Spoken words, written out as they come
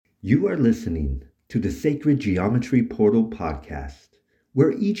You are listening to the Sacred Geometry Portal podcast,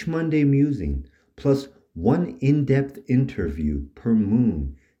 where each Monday musing plus one in-depth interview per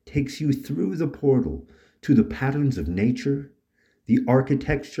moon takes you through the portal to the patterns of nature, the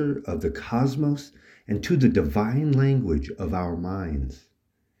architecture of the cosmos, and to the divine language of our minds.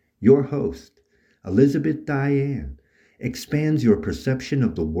 Your host, Elizabeth Diane, expands your perception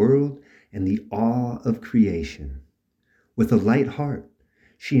of the world and the awe of creation. With a light heart,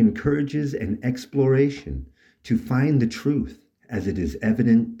 she encourages an exploration to find the truth as it is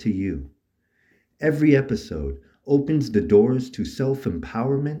evident to you. Every episode opens the doors to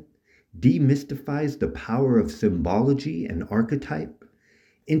self-empowerment, demystifies the power of symbology and archetype,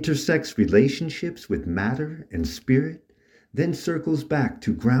 intersects relationships with matter and spirit, then circles back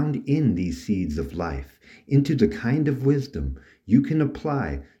to ground in these seeds of life into the kind of wisdom you can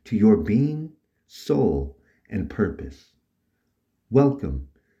apply to your being, soul, and purpose. Welcome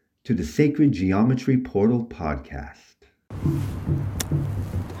to the Sacred Geometry Portal podcast.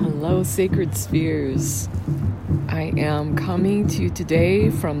 Hello, Sacred Spheres. I am coming to you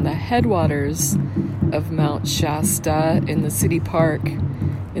today from the headwaters of Mount Shasta in the city park.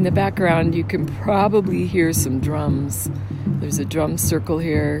 In the background, you can probably hear some drums. There's a drum circle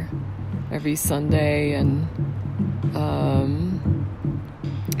here every Sunday, and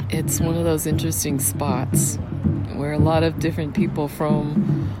it's one of those interesting spots where a lot of different people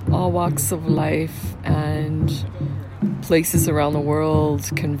from all walks of life and places around the world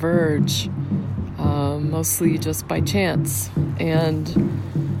converge, mostly just by chance, and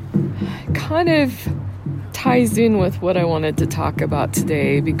kind of ties in with what I wanted to talk about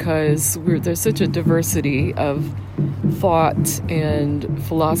today, because there's such a diversity of thought and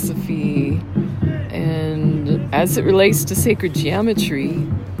philosophy, and as it relates to sacred geometry,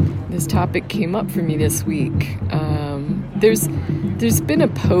 this topic came up for me this week. There's been a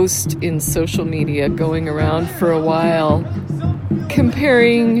post in social media going around for a while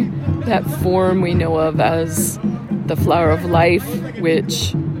comparing that form we know of as the flower of life,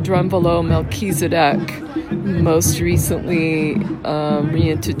 which Drunvalo Melchizedek most recently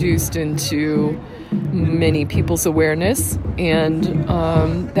reintroduced into many people's awareness. And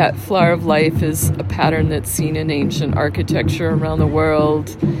that flower of life is a pattern that's seen in ancient architecture around the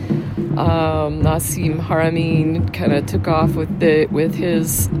world. Nassim Haramein kind of took off with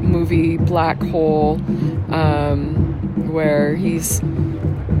his movie Black Hole, where he's,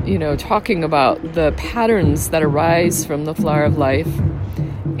 talking about the patterns that arise from the flower of life.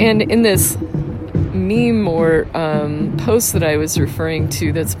 And in this meme or post that I was referring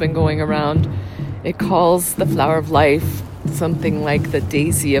to that's been going around, it calls the flower of life something like the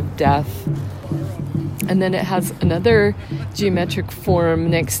daisy of death. And then it has another geometric form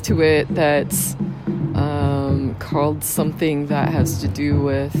next to it that's called something that has to do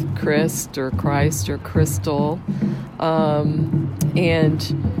with Christ or crystal. And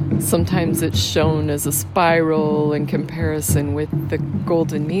sometimes it's shown as a spiral in comparison with the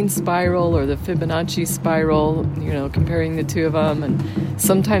golden mean spiral or the Fibonacci spiral, comparing the two of them. And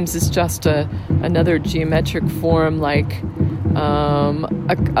sometimes it's just another geometric form, like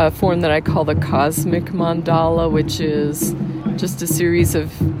a form that I call the cosmic mandala, which is just a series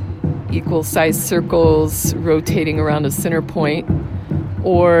of equal-sized circles rotating around a center point.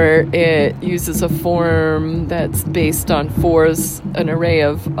 Or it uses a form that's based on an array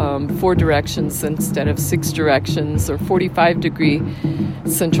of 4 directions instead of 6 directions, or 45-degree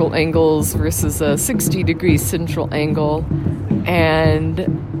central angles versus a 60-degree central angle. And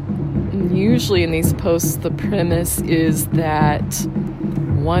usually in these posts, the premise is that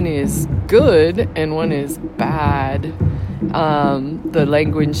one is good and one is bad. The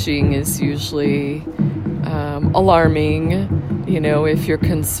languaging is usually alarming. If you're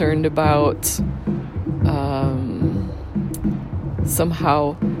concerned about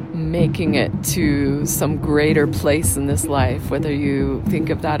somehow making it to some greater place in this life, whether you think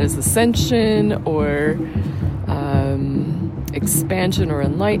of that as ascension or expansion or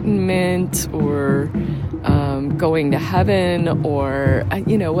enlightenment or going to heaven, or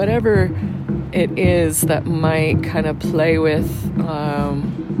whatever it is that might kind of play with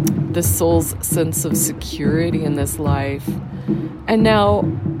the soul's sense of security in this life. And now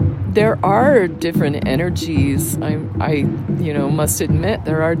there are different energies. I must admit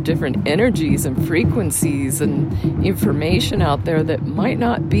there are different energies and frequencies and information out there that might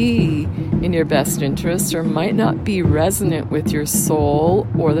not be in your best interest or might not be resonant with your soul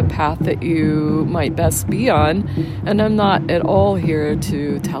or the path that you might best be on. And I'm not at all here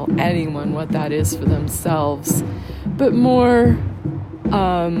to tell anyone what that is for themselves, but more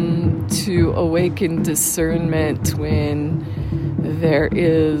to awaken discernment when there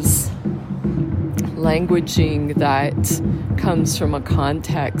is languaging that comes from a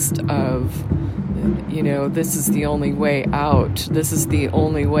context of, this is the only way out. This is the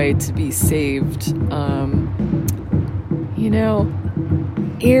only way to be saved.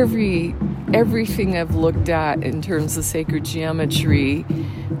 Everything I've looked at in terms of sacred geometry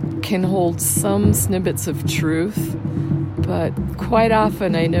can hold some snippets of truth, but quite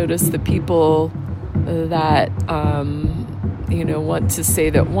often I notice the people that, want to say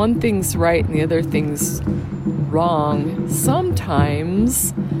that one thing's right and the other thing's wrong,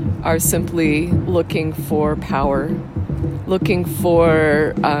 sometimes are simply looking for power, looking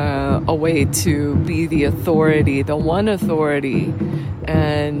for a way to be the authority, the one authority,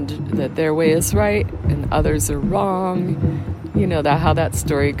 and that their way is right and others are wrong. How that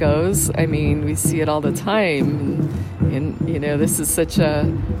story goes. I mean, we see it all the time. And this is such a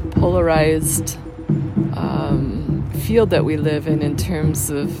polarized field that we live in terms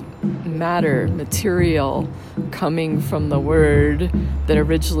of matter, material, coming from the word that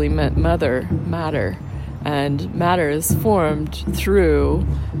originally meant matter. And matter is formed through,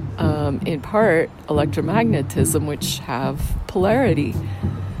 in part, electromagnetism, which have polarity.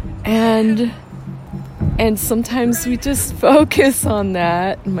 And sometimes we just focus on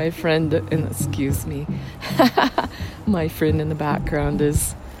that. My friend in the background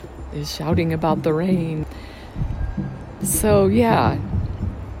is shouting about the rain. So yeah,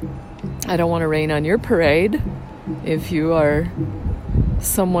 I don't want to rain on your parade. If you are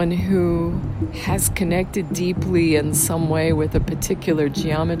someone who has connected deeply in some way with a particular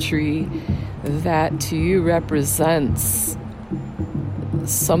geometry that to you represents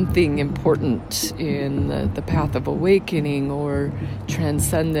something important in the path of awakening or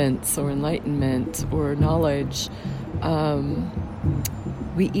transcendence or enlightenment or knowledge,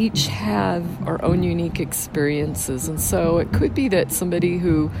 we each have our own unique experiences. And so it could be that somebody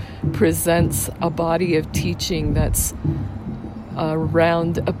who presents a body of teaching that's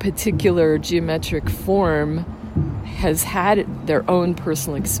around a particular geometric form has had their own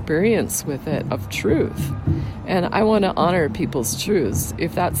personal experience with it of truth. And I want to honor people's truths.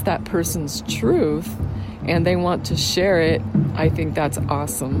 If that's that person's truth and they want to share it, I think that's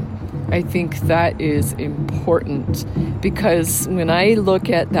awesome. I think that is important, because when I look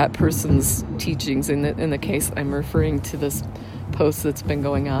at that person's teachings, in the case I'm referring to this post that's been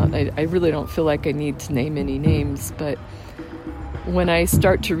going out, I really don't feel like I need to name any names, but when I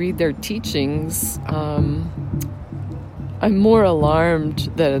start to read their teachings, I'm more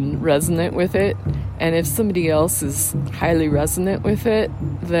alarmed than resonant with it. And if somebody else is highly resonant with it,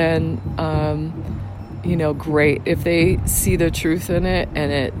 then great. If they see the truth in it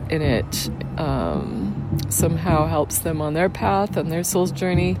and it somehow helps them on their path and their soul's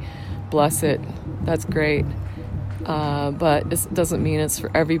journey, bless it. That's great. But it doesn't mean it's for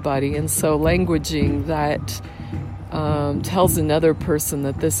everybody. And so languaging that tells another person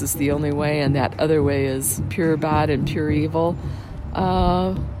that this is the only way and that other way is pure bad and pure evil.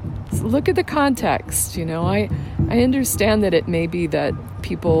 Look at the context. I understand that it may be that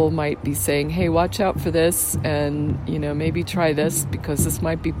people might be saying, hey, watch out for this, and maybe try this because this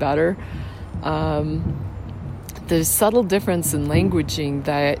might be better. There's subtle difference in languaging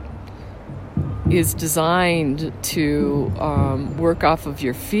that is designed to work off of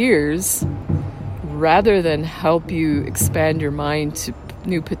your fears rather than help you expand your mind to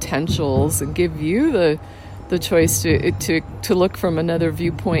new potentials and give you the choice to look from another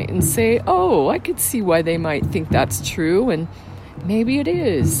viewpoint and say, oh, I could see why they might think that's true, and maybe it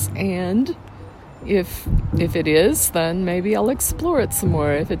is. And if it is, then maybe I'll explore it some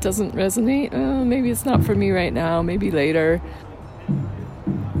more. If it doesn't resonate, maybe it's not for me right now, maybe later.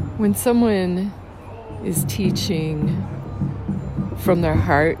 When someone is teaching from their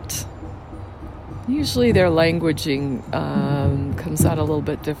heart, usually their languaging comes out a little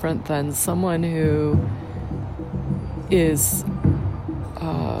bit different than someone who is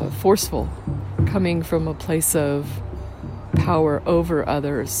forceful, coming from a place of power over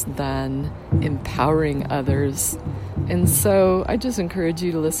others than empowering others. And so I just encourage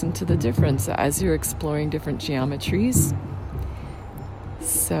you to listen to the difference as you're exploring different geometries.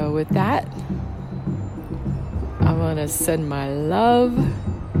 So with that, I want to send my love,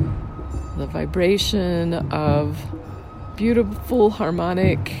 the vibration of beautiful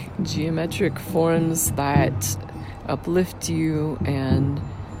harmonic geometric forms that uplift you and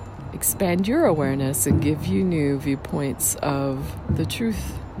expand your awareness and give you new viewpoints of the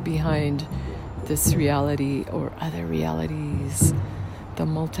truth behind this reality or other realities. the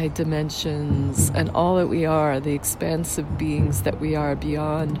multi-dimensions, and all that we are, the expansive beings that we are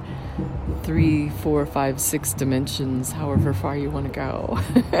beyond 3, 4, 5, 6 dimensions, however far you want to go.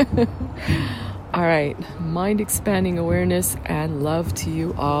 All right, mind-expanding awareness and love to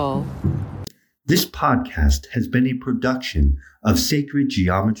you all. This podcast has been a production of Sacred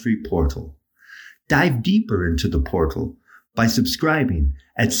Geometry Portal. Dive deeper into the portal by subscribing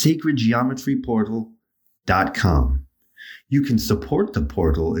at sacredgeometryportal.com. You can support the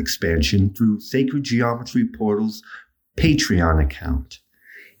portal expansion through Sacred Geometry Portal's Patreon account.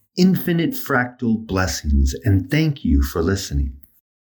 Infinite fractal blessings, and thank you for listening.